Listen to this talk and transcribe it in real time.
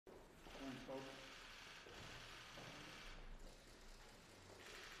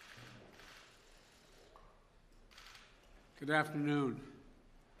Good afternoon.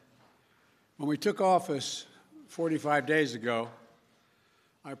 When we took office 45 days ago,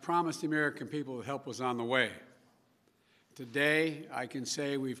 I promised the American people that help was on the way. Today, I can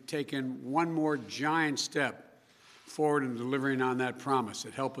say we've taken one more giant step forward in delivering on that promise,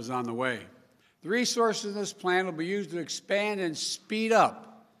 that help is on the way. The resources of this plan will be used to expand and speed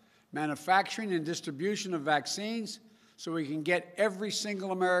up manufacturing and distribution of vaccines so we can get every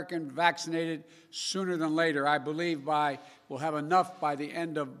single American vaccinated sooner than later. I believe we'll have enough by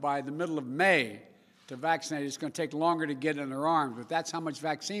the middle of May to vaccinate. It's going to take longer to get in their arms, but that's how much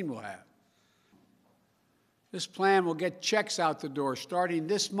vaccine we'll have. This plan will get checks out the door starting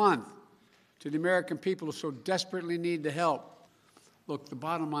this month to the American people who so desperately need the help. Look, the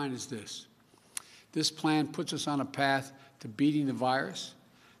bottom line is this. This plan puts us on a path to beating the virus.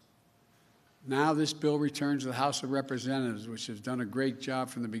 Now this bill returns to the House of Representatives, which has done a great job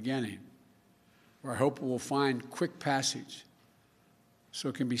from the beginning, where I hope it will find quick passage so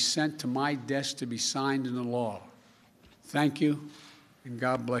it can be sent to my desk to be signed into law. Thank you, and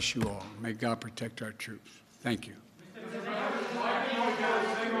God bless you all. May God protect our troops. Thank you.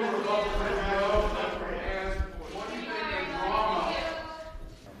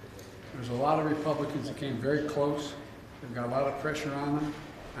 There's a lot of Republicans that came very close. They've got a lot of pressure on them.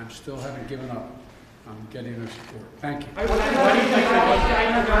 I still haven't given up on getting their support. Thank you.